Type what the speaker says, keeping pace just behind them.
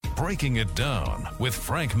Breaking It Down with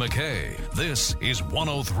Frank McKay. This is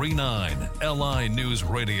 1039 LI News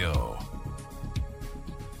Radio.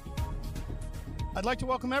 I'd like to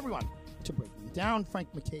welcome everyone to Breaking It Down.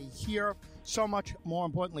 Frank McKay here. So much more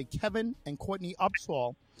importantly, Kevin and Courtney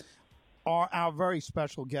Upsall are our very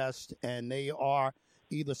special guests, and they are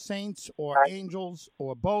either saints or angels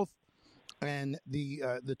or both. And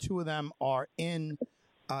the two of them are in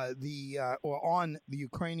or on the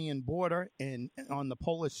Ukrainian border and on the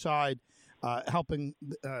Polish side, helping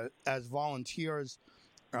as volunteers.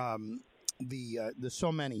 The so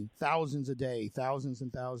many thousands and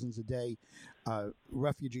thousands a day,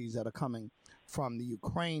 refugees that are coming from the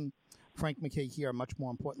Ukraine. Frank McKay here. Much more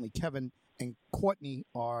importantly, Kevin and Courtney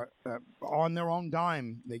are on their own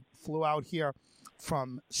dime. They flew out here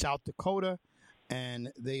from South Dakota,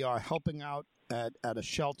 and they are helping out at a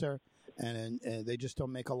shelter. And they just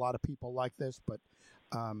don't make a lot of people like this, but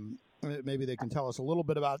maybe they can tell us a little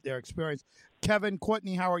bit about their experience. Kevin,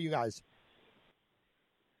 Courtney, how are you guys?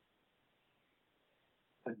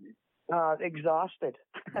 Exhausted.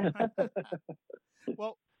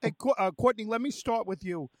 Well, hey, Courtney, let me start with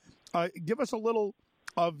you. Give us a little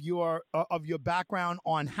of your background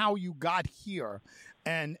on how you got here,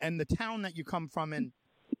 and the town that you come from in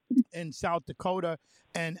South Dakota,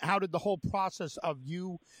 and how did the whole process of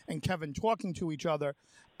you and Kevin talking to each other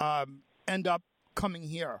end up coming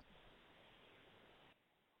here?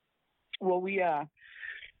 Well, we've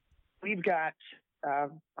got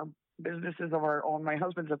businesses of our own. My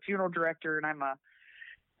husband's a funeral director, and I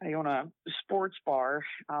own a sports bar.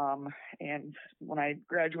 And when I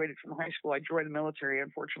graduated from high school, I joined the military.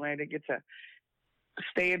 Unfortunately, I didn't get to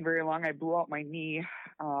stay in very long. I blew out my knee.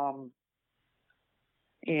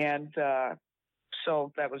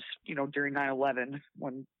 So that was, during 9/11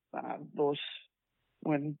 when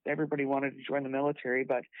everybody wanted to join the military.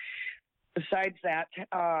 But besides that,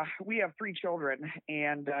 we have 3 children,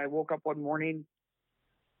 and I woke up one morning,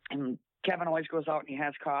 and Kevin always goes out and he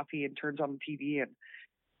has coffee and turns on the TV, and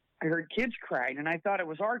I heard kids crying, and I thought it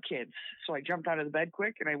was our kids. So I jumped out of the bed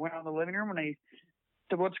quick, and I went out in the living room, and I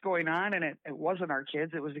said, "What's going on?" And it wasn't our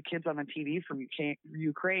kids. It was the kids on the TV from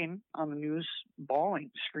Ukraine on the news,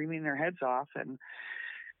 bawling, screaming their heads off. And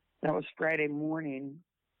that was Friday morning.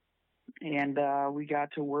 And we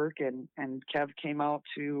got to work, and Kev came out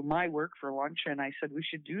to my work for lunch, and I said, "We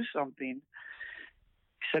should do something."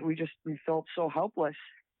 He said, we felt so helpless.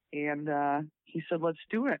 And he said, "Let's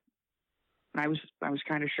do it." And I was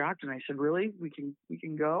kind of shocked, and I said, "Really? We can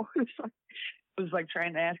go?" It was like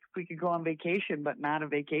trying to ask if we could go on vacation, but not a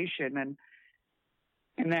vacation.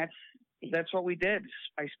 And that's what we did.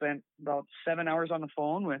 I spent about 7 hours on the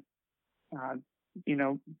phone with,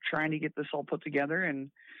 trying to get this all put together.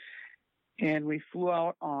 And we flew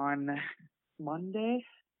out on Monday.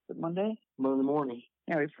 Is it Monday? Monday morning.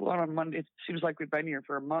 Yeah, we flew out on Monday. It seems like we've been here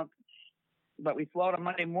for a month, but we flew out on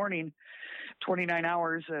Monday morning, 29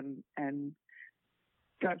 hours, and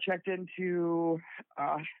got checked into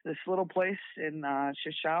this little place in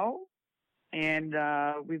Shishau, and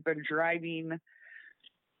we've been driving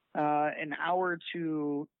an hour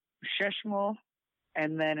to Sheshmo,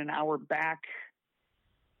 and then an hour back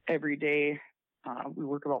every day. We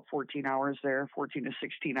work about 14 hours there, 14 to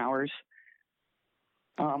 16 hours.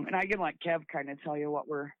 And I can let Kev kind of tell you what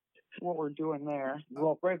we're doing there.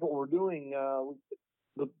 Well, Frank, what we're doing,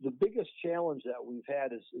 the biggest challenge that we've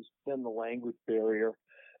had has been the language barrier.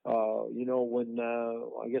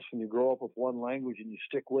 When you grow up with one language and you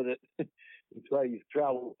stick with it, you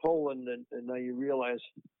travel to Poland, and now you realize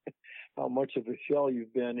how much of a shell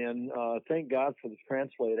you've been in. Thank God for the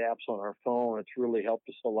translate apps on our phone. It's really helped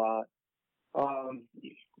us a lot.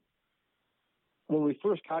 When we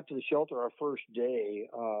first got to the shelter our first day,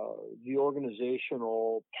 the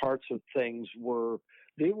organizational parts of things were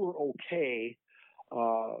okay,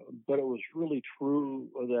 but it was really true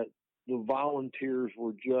that the volunteers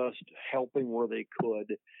were just helping where they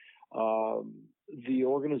could. The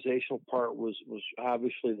organizational part was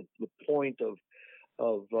obviously the point of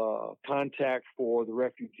contact for the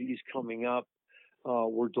refugees coming up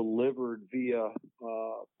were delivered via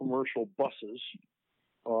commercial buses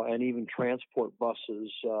and even transport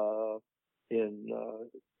buses in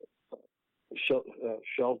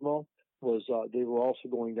Shelsmo. They were also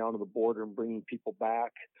going down to the border and bringing people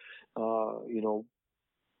back,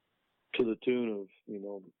 to the tune of,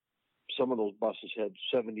 some of those buses had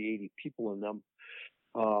 70, 80 people in them.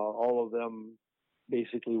 All of them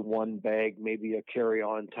basically one bag, maybe a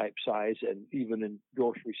carry-on type size, and even in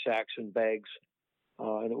grocery sacks and bags.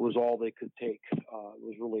 And it was all they could take. It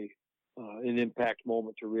was really an impact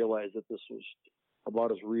moment to realize that this was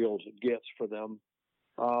about as real as it gets for them.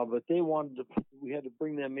 but we had to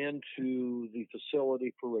bring them into the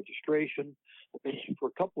facility for registration for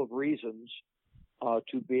a couple of reasons,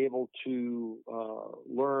 to be able to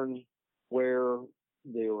learn where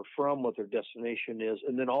they were from, what their destination is,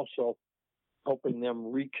 and then also helping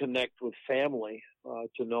them reconnect with family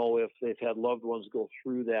to know if they've had loved ones go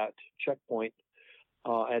through that checkpoint.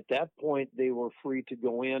 At that point, they were free to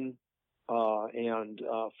go in and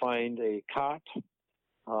find a cot.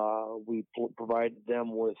 We provided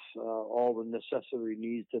them with all the necessary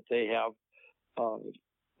needs that they have.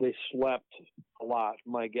 They slept a lot.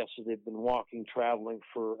 My guess is they've been walking, traveling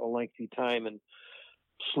for a lengthy time, and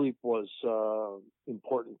sleep was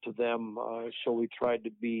important to them. So we tried to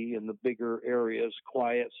be in the bigger areas,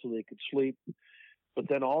 quiet, so they could sleep. But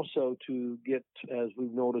then also to get, as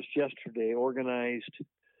we've noticed yesterday, organized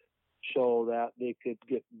so that they could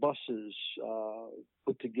get buses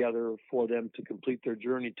put together for them to complete their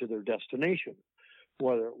journey to their destination,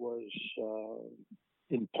 whether it was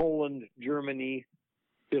in Poland, Germany,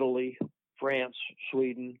 Italy, France,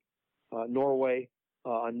 Sweden, Norway,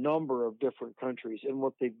 a number of different countries. And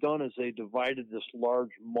what they've done is they divided this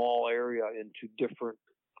large mall area into different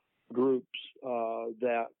groups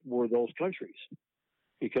that were those countries,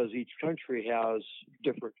 because each country has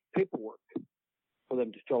different paperwork for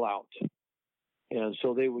them to fill out. And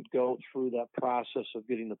so they would go through that process of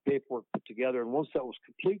getting the paperwork put together. And once that was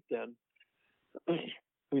complete, then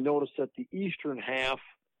we noticed that the eastern half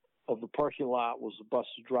of the parking lot was the buses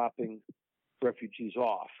dropping refugees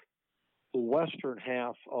off. The western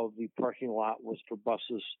half of the parking lot was for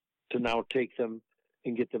buses to now take them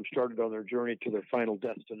and get them started on their journey to their final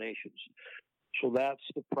destinations. So that's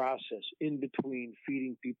the process in between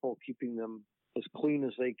feeding people, keeping them as clean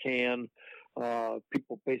as they can.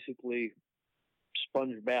 People basically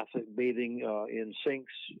sponge bathing in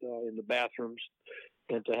sinks in the bathrooms.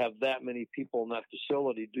 And to have that many people in that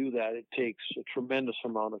facility do that, it takes a tremendous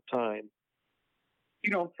amount of time.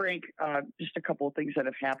 You know, Frank, just a couple of things that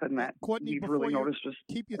have happened that Courtney, we've really noticed was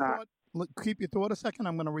keep your thought a second.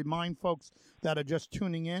 I'm going to remind folks that are just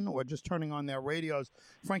tuning in or just turning on their radios.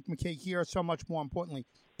 Frank MacKay here. So much more importantly,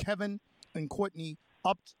 Kevin and Courtney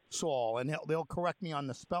Upsall, and they'll correct me on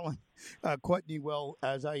the spelling. Courtney will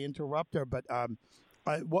as I interrupt her, but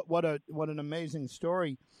what an amazing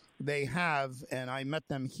story they have, and I met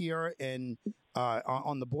them here in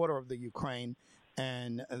on the border of the Ukraine.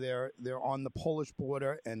 And they're on the Polish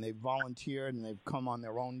border, and they've volunteered, and they've come on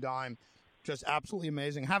their own dime. Just absolutely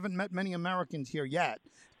amazing. Haven't met many Americans here yet,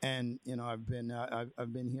 and you know I've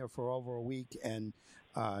been here for over a week, and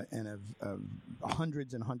have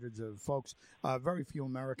hundreds and hundreds of folks. Very few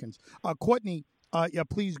Americans. Courtney, yeah,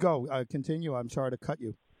 please go. Continue. I'm sorry to cut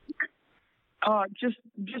you. Just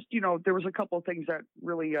you know, there was a couple of things that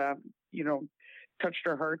really touched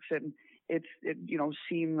our hearts, and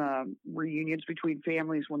seeing reunions between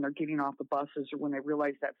families when they're getting off the buses or when they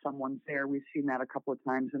realize that someone's there. We've seen that a couple of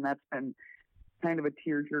times, and that's been kind of a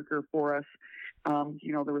tearjerker for us.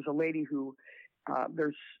 There was a lady who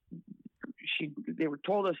they were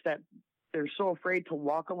told us that they're so afraid to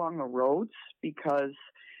walk along the roads because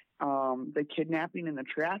the kidnapping and the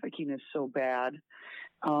trafficking is so bad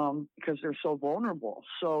because they're so vulnerable.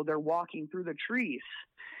 So they're walking through the trees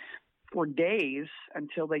for days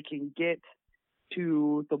until they can get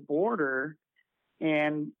to the border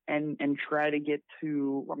and try to get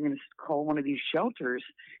to, I'm going to call one of these shelters.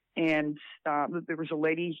 And there was a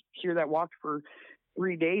lady here that walked for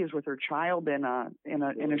 3 days with her child in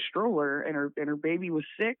a stroller, and her baby was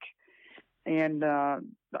sick. And a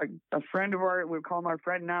friend of ours, we call him our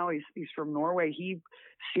friend now, he's from Norway. He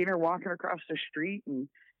seen her walking across the street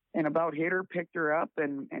and about hit her, picked her up,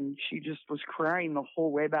 and she just was crying the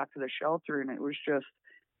whole way back to the shelter. And it was just,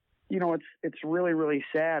 it's really, really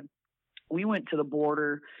sad. We went to the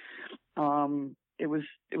border. It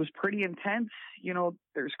was pretty intense.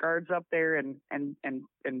 There's guards up there and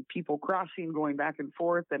people crossing, going back and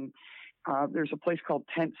forth. And there's a place called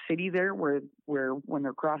Tent City there where when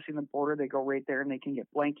they're crossing the border, they go right there and they can get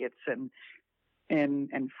blankets and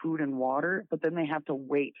food and water, but then they have to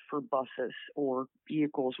wait for buses or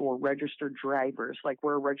vehicles or registered drivers. Like,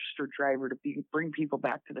 we're a registered driver to bring people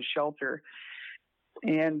back to the shelter.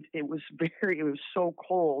 And it was so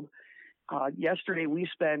cold. Yesterday we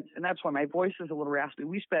spent, and that's why my voice is a little raspy.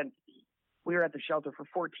 We were at the shelter for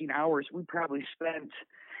 14 hours. We probably spent,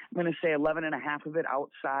 I'm going to say 11 and a half of it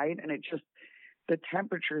outside. And the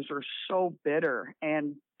temperatures are so bitter.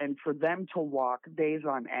 And for them to walk days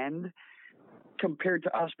on end, compared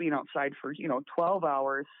to us being outside for 12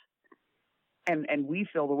 hours and we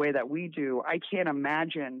feel the way that we do, I can't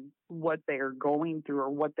imagine what they are going through or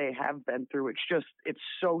what they have been through. It's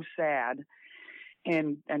so sad.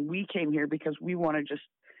 and we came here because we want to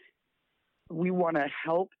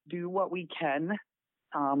help do what we can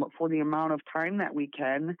for the amount of time that we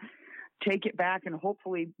can, take it back, and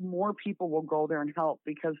hopefully more people will go there and help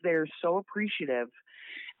because they're so appreciative.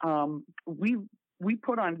 We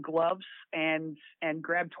put on gloves and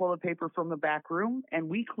grabbed toilet paper from the back room, and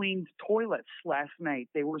we cleaned toilets last night.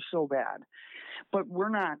 They were so bad, but we're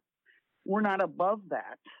not above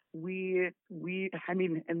that. We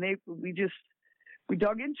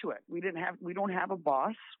dug into it. We don't have a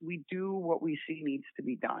boss. We do what we see needs to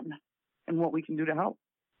be done and what we can do to help.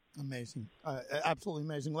 Amazing. Absolutely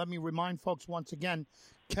amazing. Let me remind folks once again,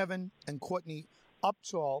 Kevin and Courtney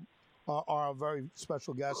Upsall are our very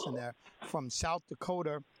special guests, and they're from South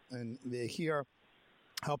Dakota, and they're here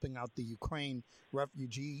helping out the Ukraine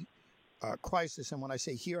refugee crisis. And when I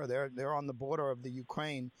say here, they're on the border of the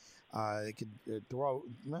Ukraine. They could throw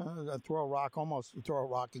a rock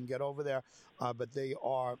and get over there, but they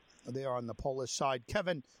are on the Polish side.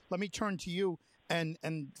 Kevin, let me turn to you and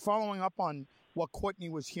following up on what Courtney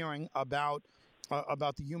was hearing about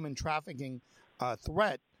the human trafficking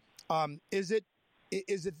threat. Is it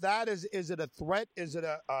a threat? Is it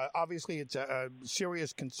obviously it's a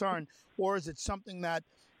serious concern, or is it something that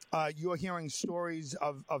you're hearing stories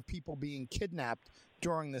of people being kidnapped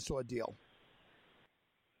during this ordeal?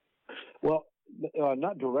 Well,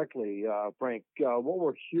 not directly, Frank. What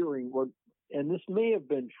we're hearing, and this may have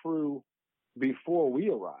been true before we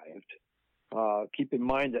arrived. Keep in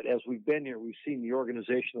mind that as we've been here, we've seen the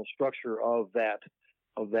organizational structure of that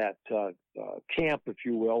camp, if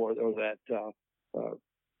you will, or that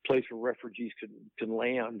place where refugees can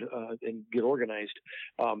land and get organized.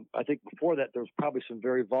 I think before that, there was probably some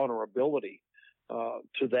very vulnerability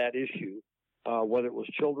to that issue, whether it was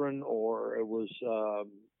children or it was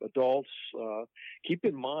adults. Keep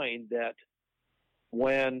in mind that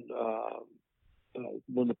when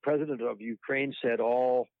the president of Ukraine said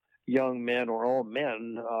all young men or all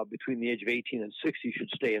men between the age of 18 and 60 should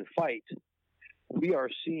stay and fight, we are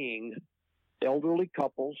seeing elderly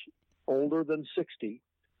couples older than 60,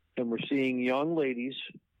 and we're seeing young ladies,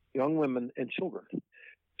 young women, and children.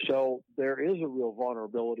 So there is a real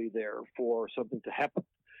vulnerability there for something to happen.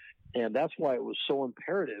 And that's why it was so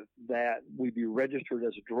imperative that we be registered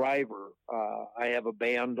as a driver. I have a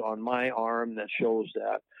band on my arm that shows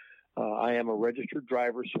that I am a registered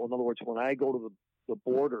driver. So in other words, when I go to the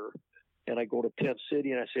border and I go to Tent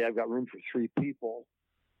City and I say I've got room for 3 people,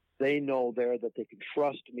 they know there that they can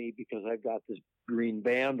trust me because I've got this green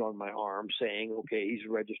band on my arm saying, okay, he's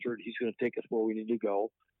registered. He's going to take us where we need to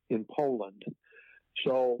go in Poland.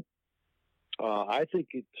 So I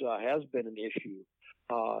think it has been an issue.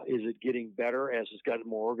 Is it getting better as it's gotten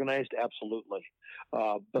more organized? Absolutely.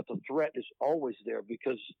 But the threat is always there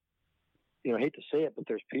because, I hate to say it, but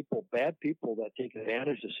there's bad people that take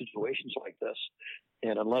advantage of situations like this.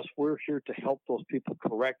 And unless we're here to help those people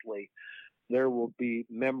correctly, there will be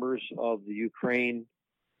members of the Ukraine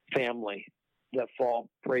family that fall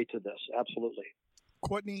prey to this. Absolutely.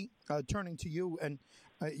 Courtney, turning to you, and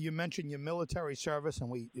you mentioned your military service, and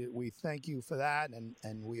we thank you for that,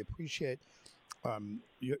 and we appreciate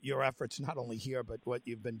your efforts not only here, but what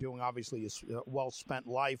you've been doing. Obviously, is a well-spent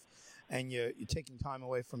life, and you're taking time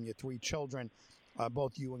away from your 3 children,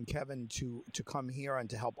 both you and Kevin, to come here and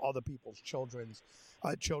to help other people's children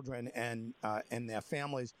and their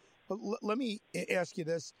families. But let me ask you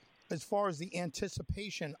this. As far as the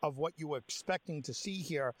anticipation of what you were expecting to see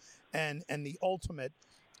here and the ultimate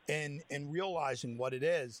in realizing what it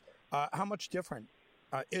is, how much different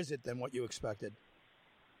is it than what you expected?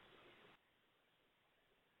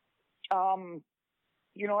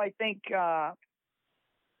 I think, I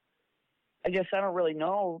guess I don't really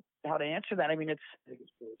know how to answer that. I mean,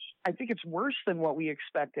 I think it's worse than what we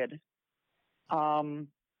expected. I'm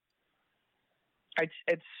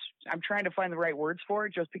trying to find the right words for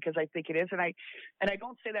it just because I think it is. And I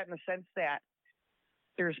don't say that in the sense that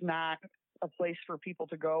there's not a place for people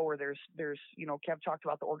to go or there's, Kev talked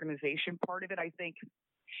about the organization part of it. I think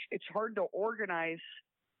it's hard to organize,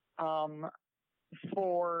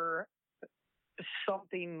 for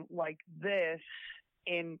something like this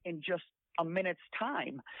in just a minute's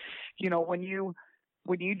time. When you're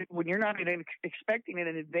not expecting an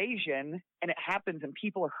invasion and it happens and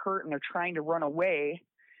people are hurt and they're trying to run away,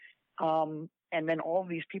 and then all of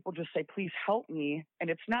these people just say, please help me. And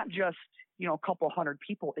it's not just, a couple hundred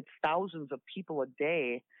people, it's thousands of people a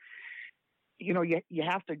day. You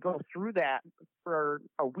have to go through that for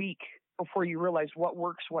a week before you realize what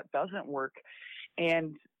works, what doesn't work.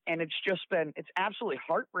 And it's absolutely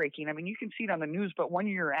heartbreaking. I mean, you can see it on the news, but when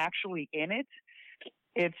you're actually in it,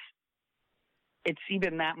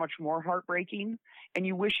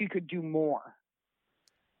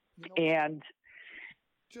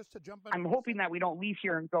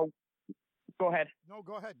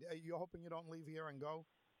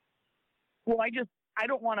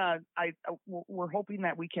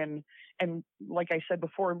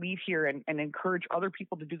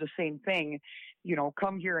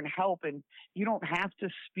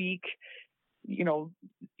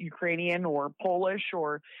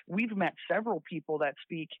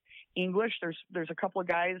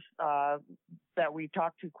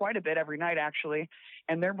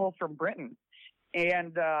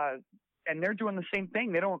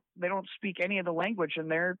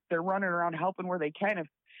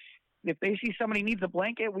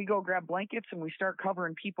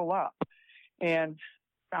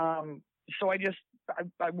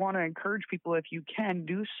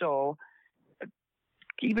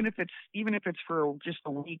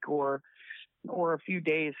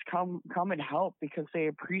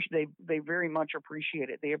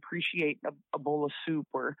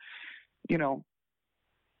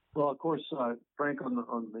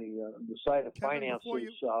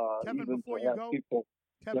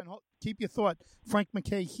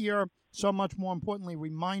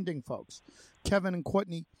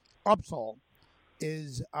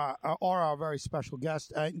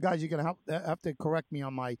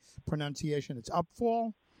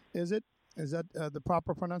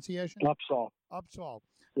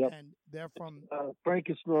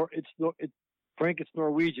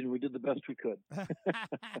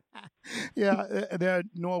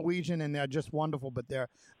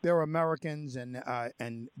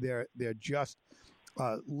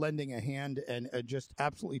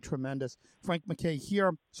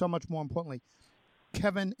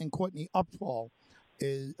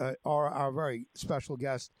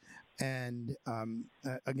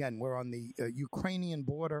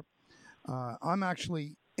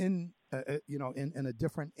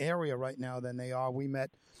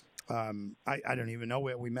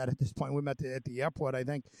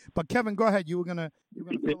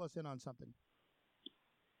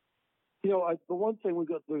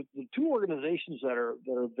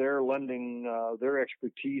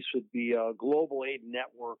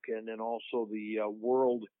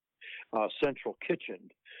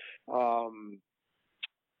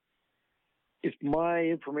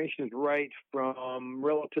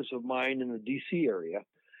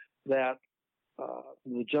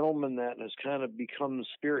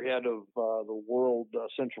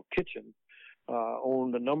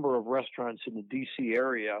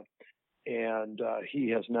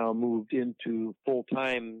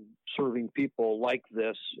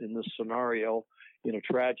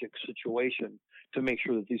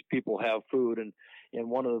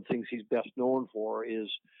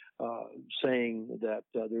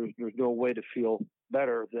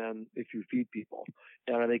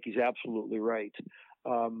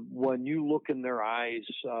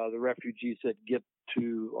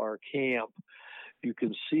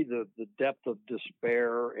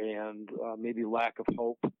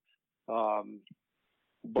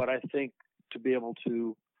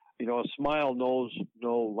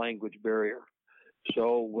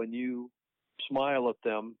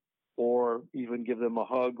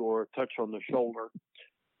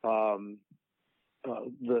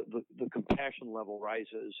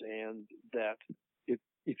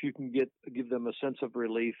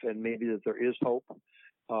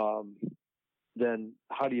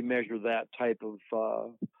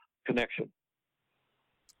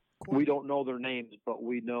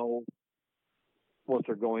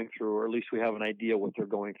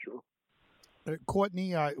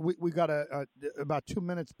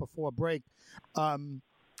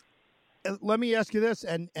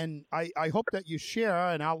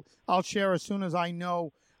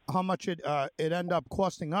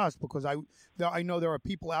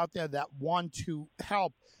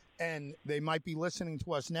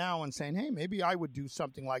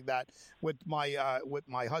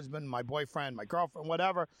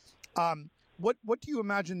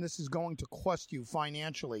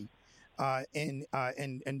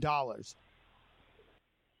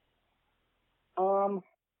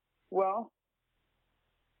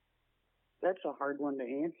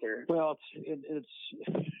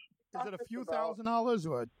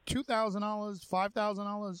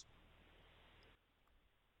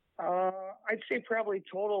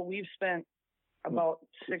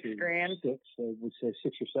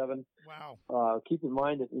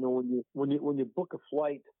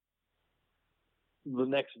 the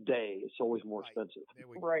next day. It's always more expensive.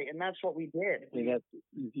 Right, and that's what we did. And that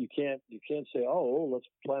you can't say, oh, let's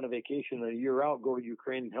plan a vacation a year out, go to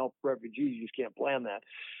Ukraine and help refugees. You just can't plan that.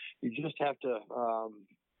 You just have to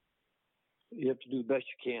do the best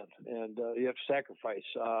you can, and you have to sacrifice.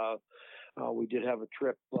 We did have a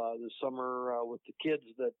trip this summer with the kids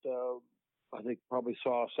that I think probably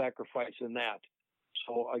saw a sacrifice in that.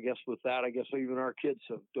 So I guess with that, even our kids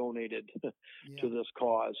have donated to this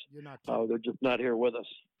cause. They're just not here with us.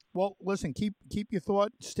 Well, listen, keep your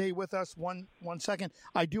thought. Stay with us one second.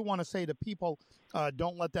 I do want to say to people,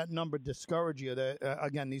 don't let that number discourage you.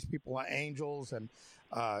 Again, these people are angels and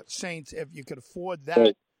saints. If you could afford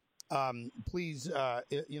that, please,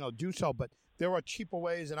 do so. But there are cheaper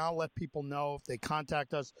ways, and I'll let people know if they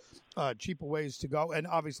contact us, cheaper ways to go. And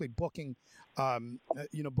obviously booking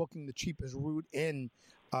the cheapest route in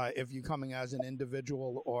if you're coming as an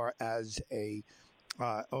individual or as a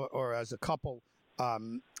couple.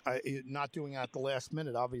 Not doing it at the last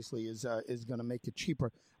minute obviously is going to make it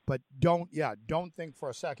cheaper. But don't think for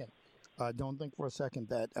a second. Don't think for a second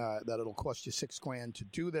that it'll cost you $6,000 to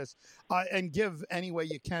do this. And give any way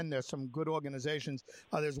you can. There's some good organizations.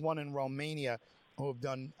 There's one in Romania who have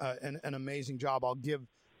done an amazing job. I'll give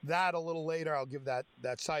that a little later. I'll give that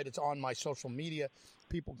site. It's on my social media.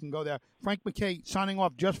 People can go there. Frank MacKay signing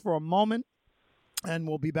off just for a moment, and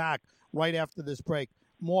we'll be back right after this break.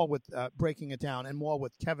 More with Breaking It Down and more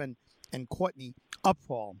with Kevin and Courtney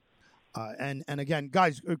Upsall. And again,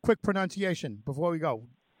 guys, a quick pronunciation before we go.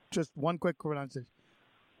 Just one quick pronunciation.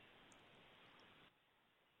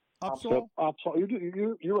 Upsall?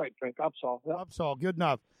 Upsall. You're right, Frank. Upsall. Yep. Upsall. Good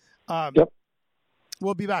enough. Yep.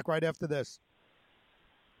 We'll be back right after this.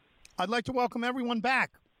 I'd like to welcome everyone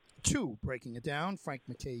back to Breaking It Down. Frank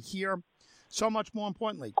MacKay here. So much more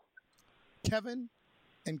importantly, Kevin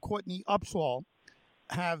and Courtney Upsall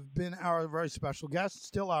have been our very special guests,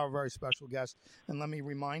 still our very special guests. And let me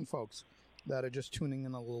remind folks that are just tuning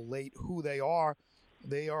in a little late who they are.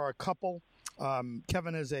 They are a couple.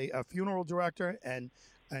 Kevin is a funeral director, and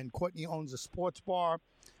Courtney owns a sports bar,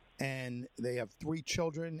 and they have 3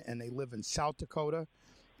 children, and they live in South Dakota,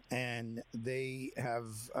 and they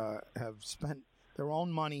have spent their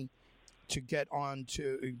own money to get on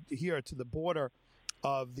to here to the border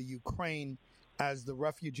of the Ukraine as the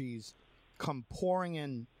refugees come pouring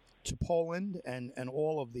in to Poland and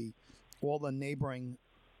all the neighboring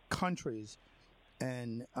countries.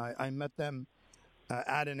 And I met them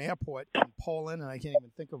at an airport in Poland, and I can't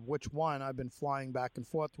even think of which one. I've been flying back and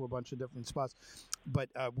forth to a bunch of different spots, but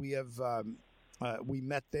we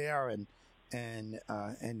met there and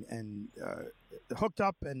hooked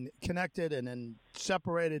up and connected and then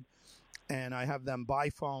separated. And I have them by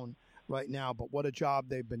phone right now. But what a job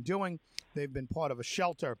they've been doing. They've been part of a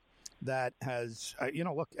shelter that has,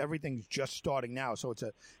 look, everything's just starting now. So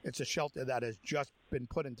it's a shelter that has just been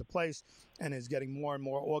put into place and is getting more and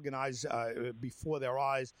more organized before their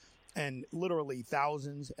eyes. And literally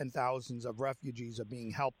thousands and thousands of refugees are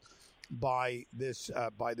being helped by this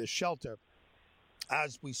shelter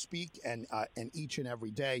as we speak and each and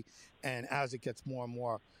every day. And as it gets more and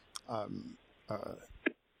more,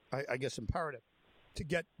 I guess, imperative to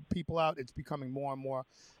get people out, it's becoming more and more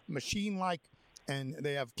machine-like. And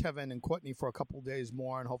they have Kevin and Courtney for a couple of days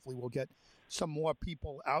more, and hopefully we'll get some more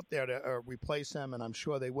people out there to replace them, and I'm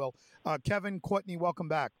sure they will. Kevin, Courtney, welcome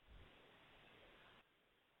back.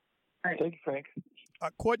 Thank you, Frank.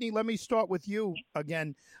 Courtney, let me start with you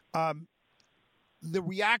again. The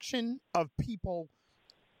reaction of people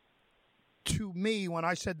to me when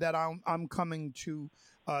I said that I'm coming to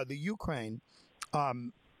the Ukraine,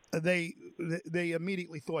 they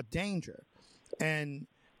immediately thought danger. And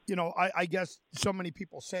I guess so many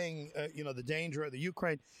people saying, the danger of the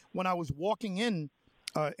Ukraine. When I was walking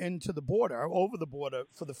into the border, over the border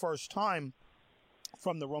for the first time,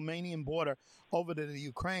 from the Romanian border over to the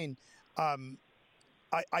Ukraine,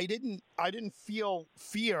 I didn't feel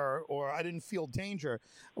fear or I didn't feel danger.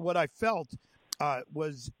 What I felt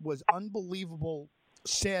was unbelievable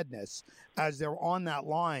sadness as they were on that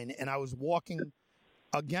line, and I was walking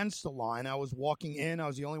against the line. I was walking in. I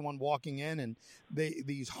was the only one walking in, and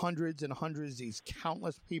these hundreds and hundreds, these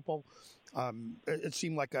countless people. It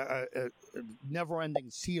seemed like a never-ending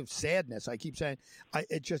sea of sadness. I keep saying,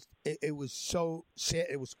 it was so sad.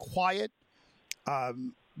 It was quiet,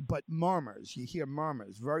 but murmurs. You hear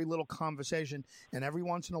murmurs, very little conversation, and every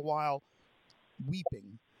once in a while,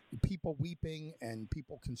 weeping. People weeping and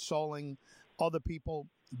people consoling other people,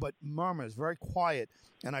 but murmurs, very quiet.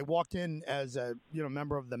 And I walked in as a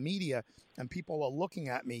member of the media, and people are looking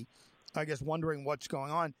at me, I guess, wondering what's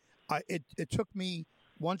going on. It took me,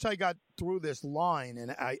 once I got through this line,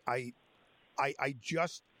 and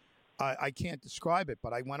I can't describe it,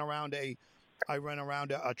 but I ran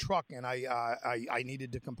around a truck, and I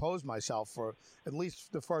needed to compose myself for at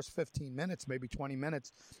least the first 15 minutes, maybe 20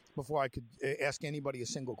 minutes, before I could ask anybody a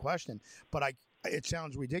single question. But it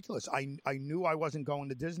sounds ridiculous. I knew I wasn't going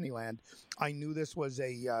to Disneyland. I knew this was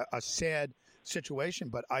a sad situation,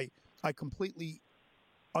 but I completely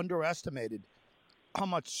underestimated how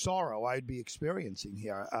much sorrow I'd be experiencing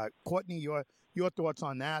here. Courtney, your thoughts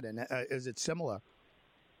on that, and is it similar?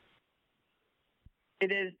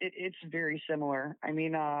 It is. It's very similar. I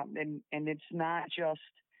mean, and it's not just,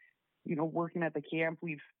 working at the camp.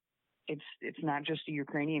 It's not just the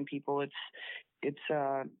Ukrainian people. It's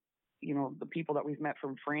the people that we've met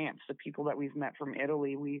from France, the people that we've met from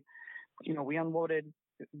Italy. We unloaded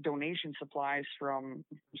donation supplies from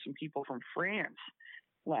some people from France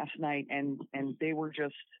last night, and they were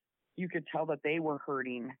just, you could tell that they were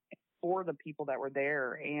hurting for the people that were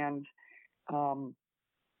there. And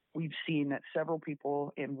we've seen that several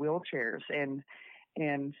people in wheelchairs, and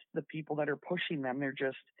the people that are pushing them,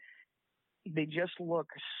 they just look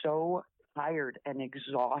so tired and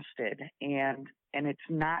exhausted. And it's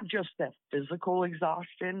not just that physical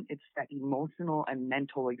exhaustion, it's that emotional and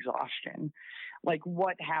mental exhaustion. Like,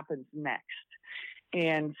 what happens next?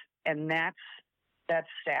 And that's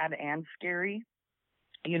sad and scary.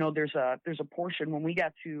 There's a portion when we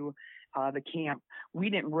got to the camp, we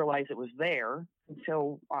didn't realize it was there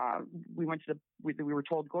until we went to we were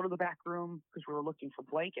told go to the back room because we were looking for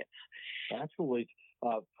blankets. Actually,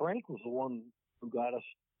 Frank was the one who got us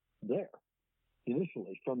there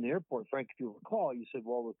initially from the airport. Frank, if you recall, you said,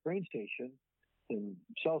 well, the train station in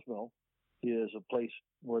South Mill is a place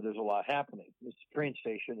where there's a lot happening. This train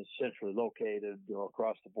station is centrally located,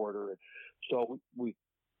 across the border. So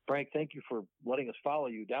Frank, thank you for letting us follow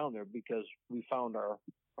you down there, because we found our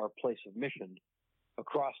place of mission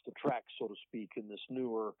across the tracks, so to speak, in this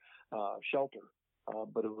newer shelter.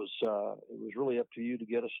 But it was really up to you to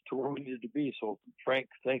get us to where we needed to be. So Frank,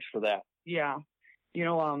 thanks for that. Yeah.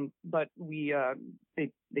 But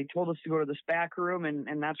they told us to go to this back room,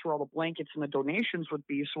 and that's where all the blankets and the donations would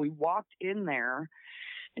be. So we walked in there,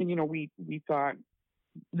 and, we thought,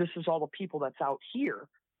 this is all the people that's out here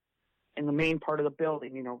in the main part of the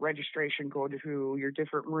building. Registration, go to your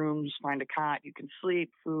different rooms, find a cot, you can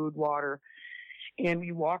sleep, food, water. And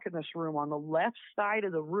you walk in this room. On the left side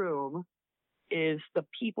of the room is the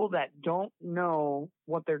people that don't know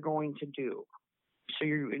what they're going to do. So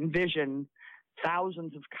you envision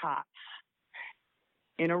thousands of cots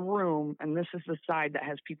in a room, and this is the side that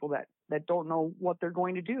has people that don't know what they're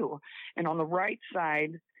going to do. And on the right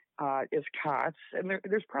side is cots, and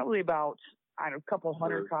there's probably about, a couple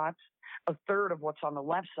hundred cots, a third of what's on the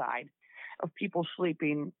left side of people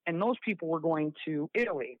sleeping, and those people were going to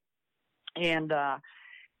Italy. And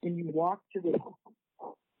you walk to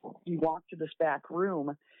this back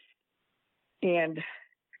room, and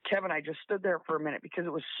Kevin, I just stood there for a minute because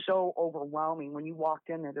it was so overwhelming. When you walked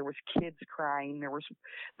in there was kids crying,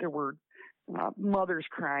 there were mothers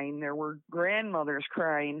crying, there were grandmothers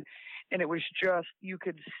crying, and it was just, you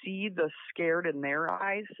could see the scared in their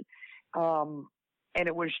eyes, and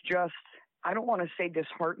it was just, I don't want to say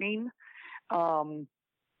disheartening,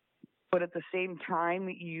 but at the same time,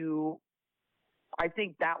 I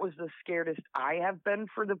think that was the scaredest I have been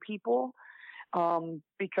for the people,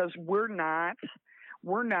 because we're not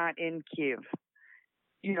in Kyiv.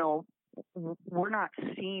 We're not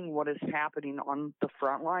seeing what is happening on the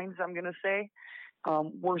front lines, I'm going to say.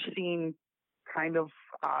 We're seeing kind of,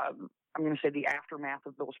 I'm going to say, the aftermath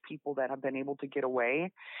of those people that have been able to get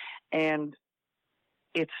away. And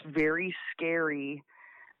it's very scary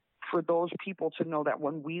for those people to know that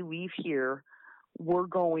when we leave here, we're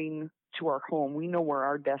going to our home. We know where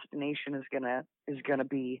our destination is gonna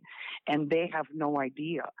be, and they have no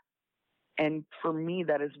idea. And for me,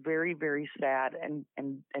 that is very, very sad and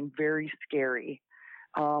very scary.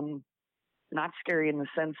 Not scary in the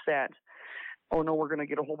sense that, oh no, we're going to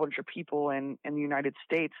get a whole bunch of people in the United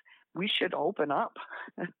States. We should open up.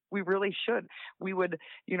 We really should. We would,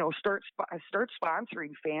 start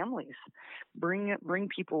sponsoring families, bring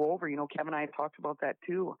people over. Kevin and I had talked about that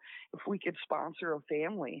too. If we could sponsor a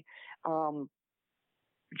family,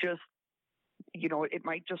 it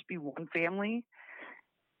might just be one family,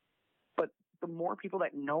 but the more people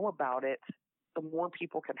that know about it, the more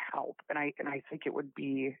people can help. And I think it would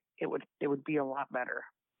be a lot better.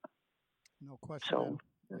 No question. So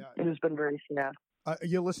yeah. It has been very sad.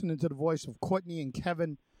 You're listening to the voice of Courtney and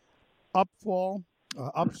Kevin Upswall.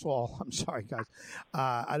 I'm sorry, guys.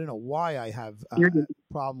 I don't know why I have a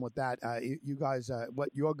problem with that. You guys, what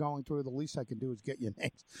you're going through, the least I can do is get your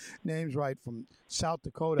names right, from South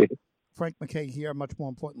Dakota. Frank MacKay here. Much more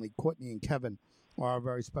importantly, Courtney and Kevin are our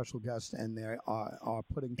very special guests, and they are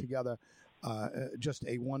putting together just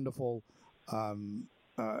a wonderful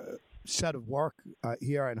set of work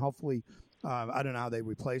here, and hopefully. I don't know how they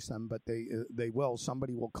replace them, but they will.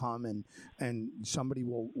 Somebody will come and somebody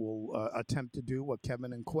will attempt to do what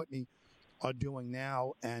Kevin and Courtney are doing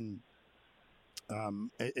now, and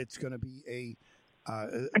it's going to be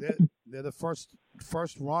they're the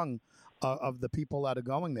first rung of the people that are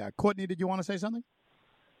going there. Courtney, did you want to say something?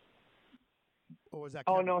 Or was that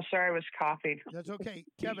Kevin? Oh no, sorry, I was coughing. That's okay,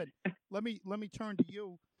 Kevin. let me turn to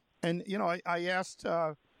you, and I asked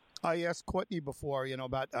Courtney before,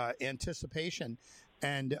 about anticipation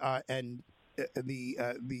and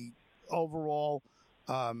the overall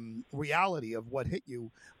reality of what hit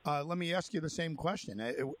you. Let me ask you the same question.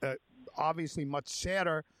 Obviously, much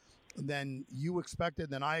sadder than you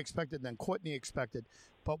expected, than I expected, than Courtney expected.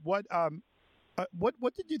 But what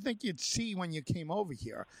did you think you'd see when you came over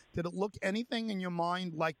here? Did it look anything in your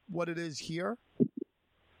mind like what it is here?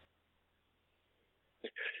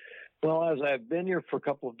 Well, as I've been here for a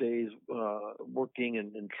couple of days, working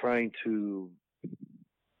and trying to,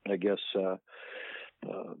 I guess, kind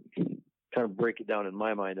of break it down in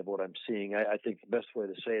my mind of what I'm seeing, I think the best way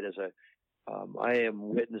to say it is I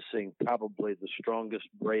am witnessing probably the strongest,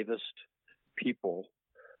 bravest people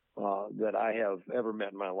that I have ever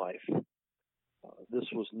met in my life. This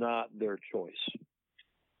was not their choice.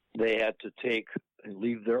 They had to take and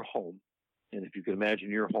leave their home. And if you can imagine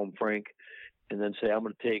your home, Frank, and then say, I'm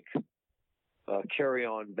going to take a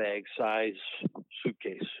carry-on bag size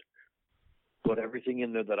suitcase, put everything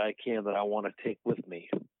in there that I want to take with me,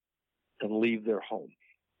 and leave their home.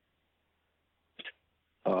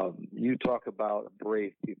 You talk about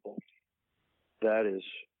brave people. That is,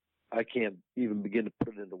 I can't even begin to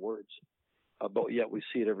put it into words, but yet we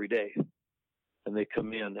see it every day. And they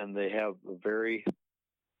come in and they have a very,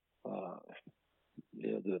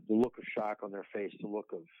 the look of shock on their face, the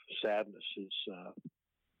look of sadness is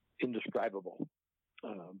indescribable,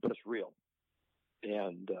 but it's real.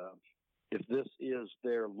 And if this is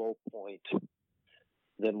their low point,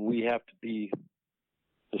 then we have to be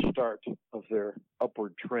the start of their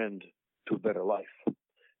upward trend to a better life,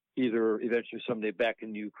 either eventually someday back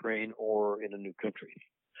in Ukraine or in a new country.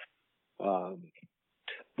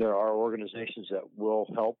 There are organizations that will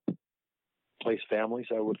help place families,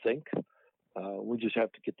 I would think. We just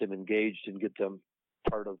have to get them engaged and get them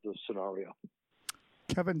part of the scenario.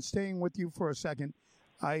 Kevin, staying with you for a second,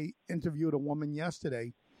 I interviewed a woman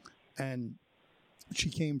yesterday, and she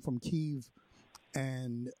came from Kyiv,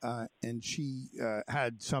 and she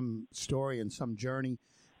had some story and some journey,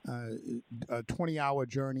 a 20-hour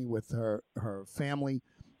journey with her family,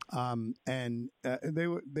 and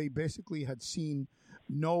they basically had seen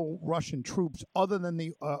no Russian troops other than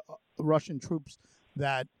the Russian troops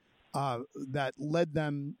that led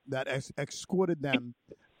them, that escorted them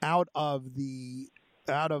out of the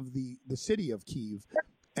city of Kyiv,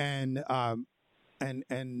 and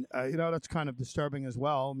that's kind of disturbing as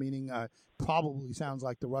well. Meaning, probably sounds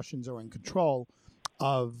like the Russians are in control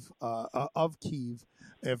of Kyiv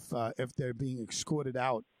if they're being escorted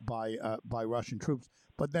out by Russian troops.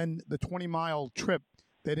 But then the 20-mile trip,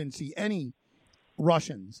 they didn't see any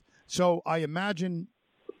Russians. So I imagine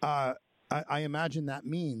that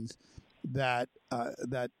means that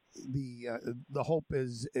the hope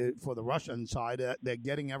is for the Russian side that they're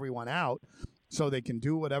getting everyone out so they can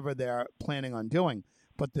do whatever they're planning on doing.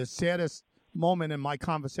 But the saddest moment in my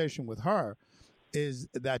conversation with her is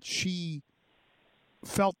that she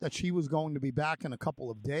felt that she was going to be back in a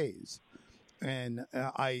couple of days. And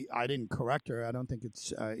I didn't correct her. I don't think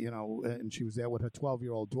it's, and she was there with her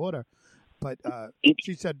 12-year-old daughter. But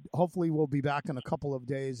she said, hopefully we'll be back in a couple of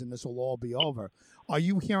days and this will all be over. Are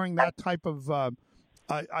you hearing that type of,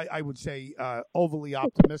 I would say, overly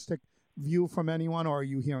optimistic view from anyone, or are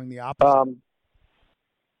you hearing the opposite?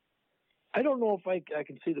 I don't know if I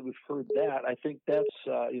can see that we've heard that. I think that's,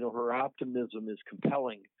 her optimism is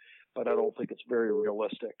compelling, but I don't think it's very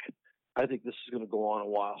realistic. I think this is going to go on a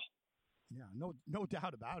while. Yeah, no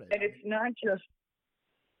doubt about it. And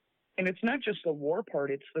it's not just the war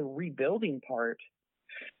part; it's the rebuilding part.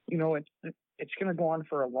 It's going to go on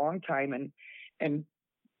for a long time, and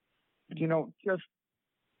just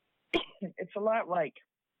it's a lot like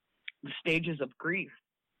the stages of grief.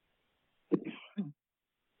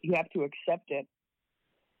 You have to accept it,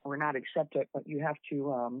 or not accept it, but you have to.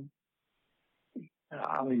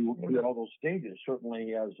 You go all those stages.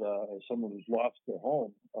 Certainly, as someone who's lost their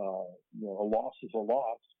home, a loss is a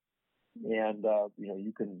loss, and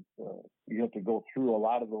you have to go through a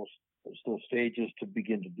lot of those stages to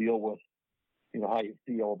begin to deal with how you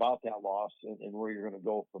feel about that loss and where you're going to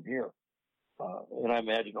go from here. And I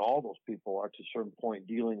imagine all those people are to a certain point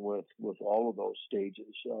dealing with all of those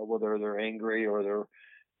stages, whether they're angry or they're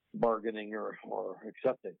bargaining or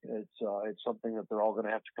accepting. It's something that they're all going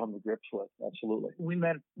to have to come to grips with. Absolutely. We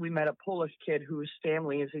met a Polish kid whose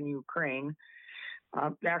family is in Ukraine.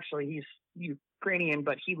 Actually, he's Ukrainian,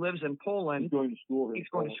 but he lives in Poland. He's going to school here. He's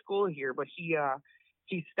going to school here, but he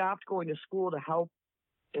stopped going to school to help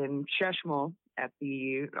in Cheshmo at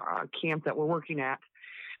the camp that we're working at,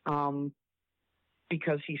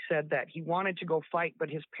 because he said that he wanted to go fight, but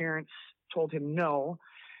his parents told him no.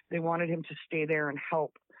 They wanted him to stay there and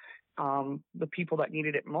help the people that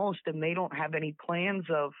needed it most, and they don't have any plans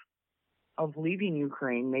of leaving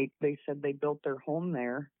Ukraine. They said they built their home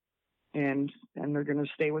there, and they're going to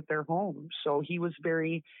stay with their home. So he was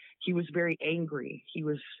very angry. He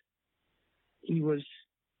was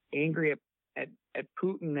angry at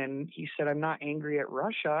Putin, and he said, "I'm not angry at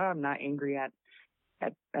Russia. I'm not angry at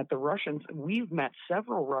the Russians." We've met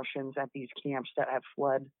several Russians at these camps that have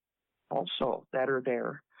fled, also, that are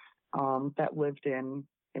there, that lived in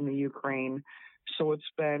the Ukraine. So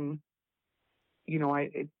it's been,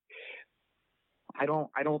 I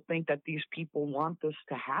don't think that these people want this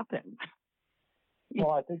to happen.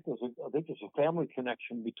 Well, I think there's a family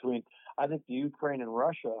connection between, I think, the Ukraine and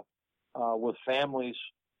Russia, with families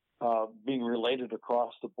being related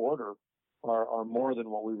across the border are more than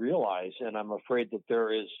what we realize. And I'm afraid that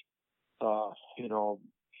there is,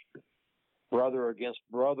 brother against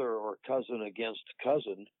brother or cousin against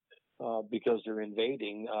cousin, because they're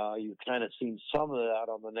invading. You've kind of seen some of that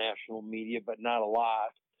on the national media, but not a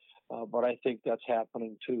lot. But I think that's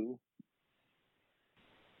happening too.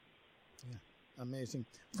 Yeah, amazing.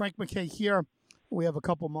 Frank MacKay here. We have a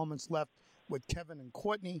couple moments left with Kevin and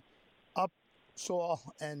Courtney Upsall,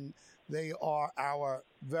 and they are our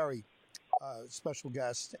very special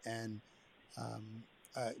guest. And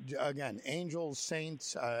again, angels,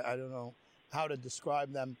 saints. I don't know how to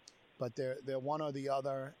describe them, but they're one or the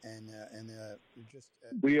other, and just.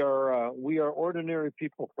 We are ordinary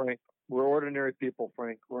people, Frank. We're ordinary people,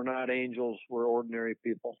 Frank. We're not angels. We're ordinary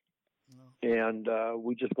people, and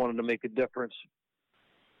we just wanted to make a difference.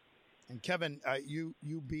 And Kevin, you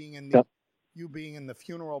being in the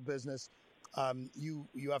funeral business,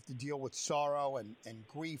 you have to deal with sorrow and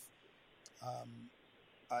grief,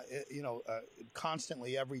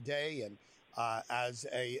 constantly every day, and as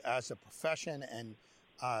a profession, and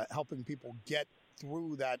helping people get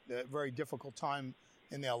through that very difficult time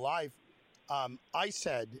in their life. I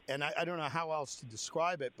said, and I don't know how else to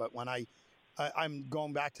describe it, but when I'm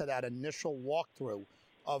going back to that initial walkthrough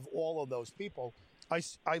of all of those people, I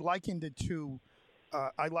likened it to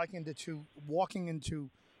walking into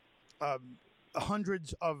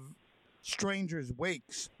hundreds of strangers'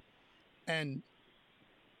 wakes and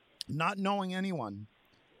not knowing anyone,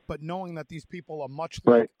 but knowing that these people are much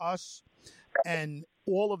like us, and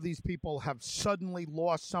all of these people have suddenly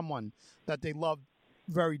lost someone that they loved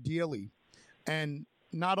very dearly. And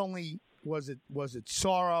not only was it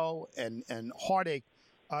sorrow and heartache,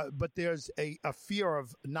 but there's a fear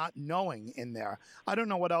of not knowing in there. I don't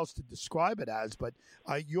know what else to describe it as, but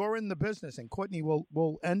you're in the business, and Courtney,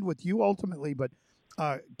 we'll end with you ultimately. But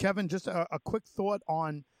Kevin, just a quick thought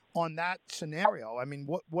on that scenario. I mean,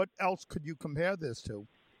 what else could you compare this to?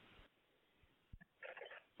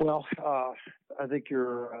 Well, I think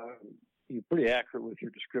you're pretty accurate with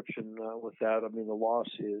your description with that. I mean, the loss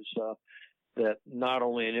is that not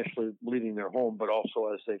only initially leaving their home, but also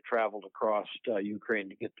as they've traveled across Ukraine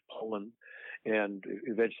to get to Poland and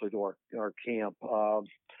eventually to our camp.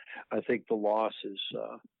 I think the loss is,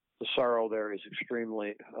 the sorrow there is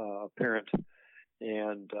extremely apparent.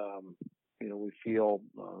 And, we feel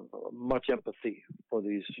much empathy for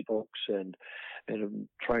these folks, and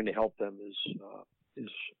trying to help them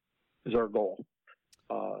is our goal.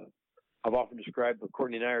 I've often described what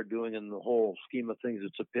Courtney and I are doing in the whole scheme of things.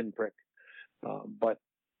 It's a pinprick. But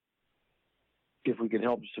if we can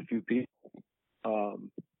help just a few people,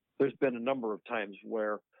 there's been a number of times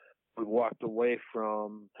where we walked away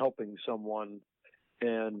from helping someone,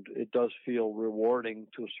 and it does feel rewarding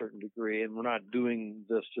to a certain degree. And we're not doing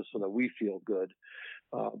this just so that we feel good,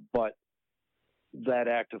 but that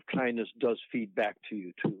act of kindness does feed back to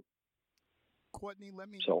you too. Courtney, let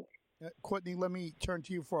me turn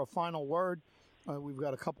to you for a final word. We've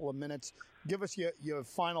got a couple of minutes. Give us your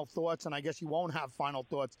final thoughts, and I guess you won't have final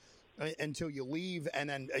thoughts until you leave, and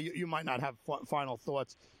then you might not have final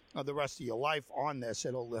thoughts the rest of your life on this.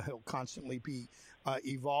 It'll constantly be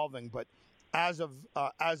evolving. But as of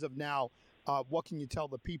now, what can you tell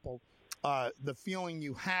the people? The feeling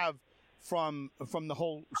you have from the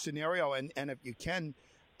whole scenario, and if you can,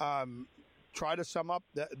 try to sum up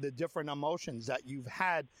the different emotions that you've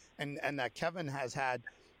had and that Kevin has had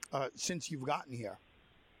since you've gotten here.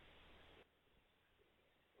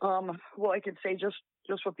 Well, I could say just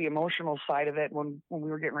with the emotional side of it, when we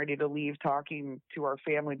were getting ready to leave, talking to our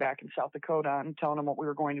family back in South Dakota and telling them what we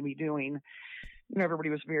were going to be doing, everybody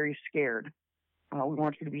was very scared. We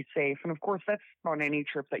want you to be safe. And of course, that's on any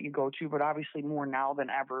trip that you go to, but obviously more now than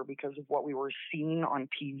ever because of what we were seeing on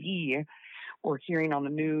TV or hearing on the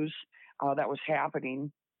news that was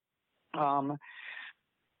happening.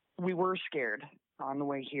 We were scared on the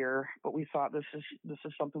way here, but we thought this is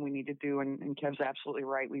something we need to do. And Kev's absolutely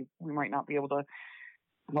right. We might not be able to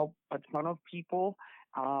help a ton of people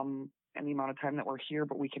in the amount of time that we're here,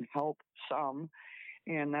 but we can help some.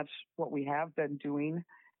 And that's what we have been doing.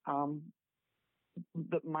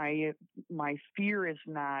 My fear is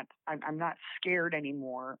not, I'm not scared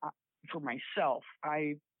anymore for myself.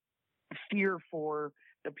 I fear for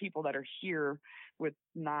the people that are here with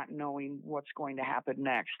not knowing what's going to happen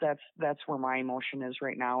next. That's where my emotion is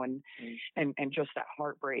right now. And just that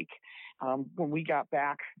heartbreak. When we got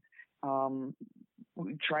back,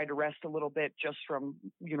 we tried to rest a little bit just from,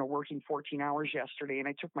 working 14 hours yesterday. And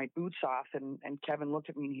I took my boots off and Kevin looked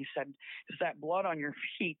at me and he said, "Is that blood on your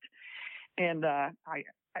feet?" And I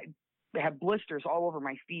had blisters all over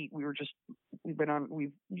my feet. We've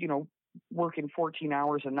working 14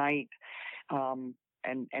 hours a night, and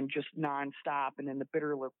just nonstop and in the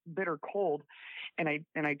bitter cold. And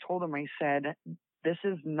I told him, I said, this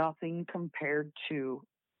is nothing compared to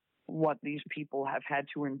what these people have had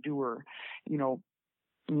to endure,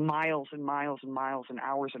 miles and miles and miles and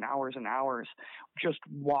hours and hours and hours just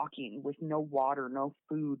walking with no water, no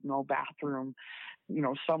food, no bathroom,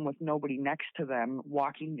 some with nobody next to them,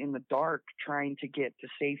 walking in the dark, trying to get to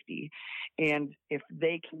safety. And if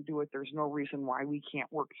they can do it, there's no reason why we can't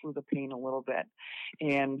work through the pain a little bit.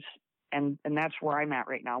 And that's where I'm at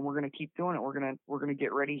right now. We're going to keep doing it. We're going to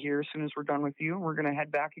get ready here as soon as we're done with you. We're going to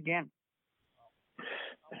head back again.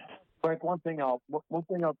 Frank, one thing,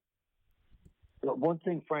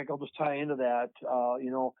 Frank, I'll just tie into that.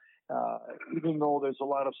 Even though there's a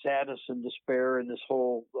lot of sadness and despair in this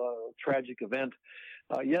whole tragic event,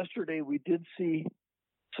 yesterday we did see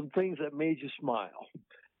some things that made you smile,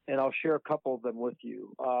 and I'll share a couple of them with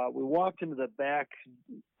you. We walked into the back,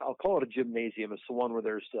 I'll call it a gymnasium. It's the one where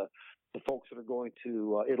there's the folks that are going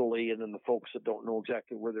to Italy, and then the folks that don't know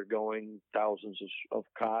exactly where they're going, thousands of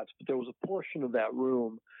cots. But there was a portion of that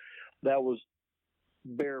room that was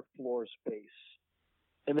bare floor space.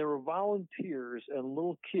 And there were volunteers and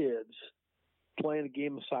little kids playing a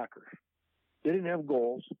game of soccer. They didn't have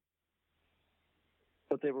goals,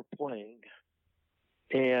 but they were playing.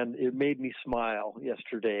 And it made me smile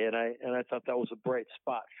yesterday, and I thought that was a bright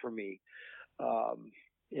spot for me.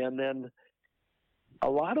 And then a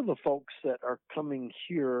lot of the folks that are coming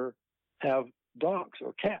here have dogs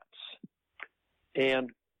or cats.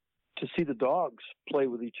 And to see the dogs play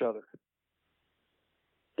with each other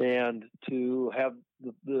and to have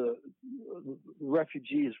the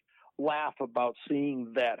refugees laugh about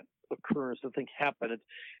seeing that occurrence, the thing happen.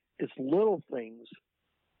 It's little things,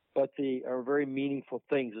 but they are very meaningful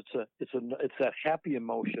things. It's that happy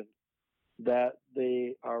emotion that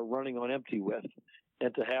they are running on empty with,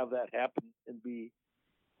 and to have that happen and be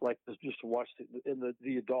like this, just to watch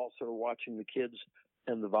the adults that are watching the kids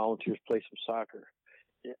and the volunteers play some soccer.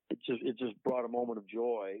 It just brought a moment of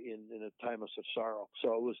joy in a time of such sorrow.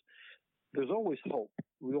 So there's always hope.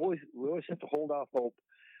 We always have to hold out hope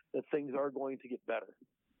that things are going to get better.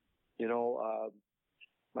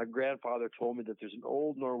 My grandfather told me that there's an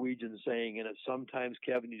old Norwegian saying, and it's sometimes,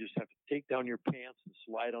 Kevin, you just have to take down your pants and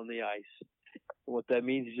slide on the ice. And what that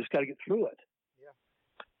means, you just got to get through it. Yeah.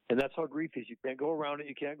 And that's how grief is. You can't go around it.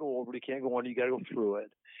 You can't go over it. You can't go on it. You got to go through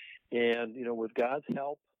it. And, with God's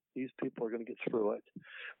help, these people are going to get through it.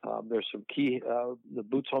 There's some key, the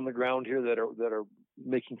boots on the ground here that are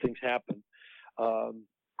making things happen.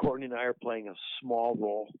 Courtney and I are playing a small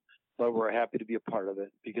role, but we're happy to be a part of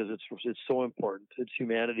it because it's so important. It's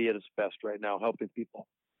humanity at its best right now, helping people.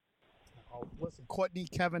 Oh, listen, Courtney,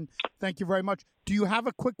 Kevin, thank you very much. Do you have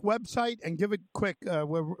a quick website? And give it quick.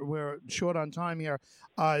 We're short on time here.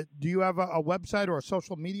 Do you have a website or a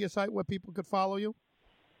social media site where people could follow you?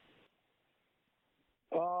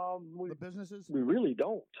 The businesses? We really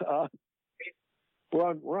don't.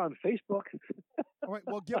 We're on Facebook. All right.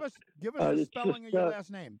 Well, give us the spelling of your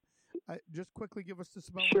last name. Just quickly give us the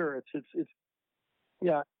spelling. Sure.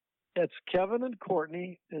 It's Kevin and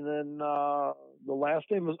Courtney, and then the last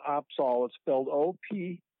name is Opsahl. It's spelled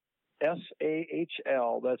Opsahl.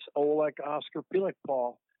 That's O like Oscar, P like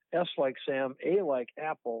Paul, S like Sam, A like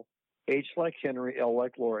Apple, H like Henry, L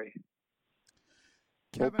like Lori.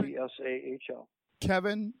 OPSAHL.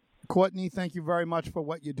 Kevin, Courtney, thank you very much for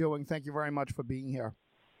what you're doing. Thank you very much for being here.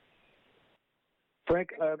 Frank,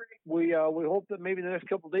 we hope that maybe the next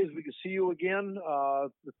couple of days we can see you again.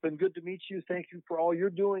 It's been good to meet you. Thank you for all you're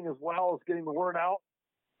doing as well as getting the word out.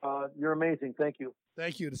 You're amazing. Thank you.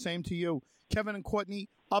 Thank you. The same to you. Kevin and Courtney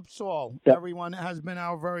Upsall. Yep. Everyone has been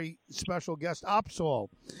our very special guest. Upsall.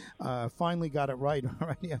 Finally got it right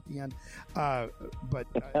already at the end.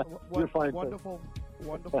 You're fine, wonderful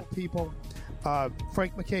people.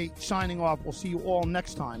 Frank McKay signing off. We'll see you all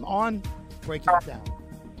next time on Breaking It Down.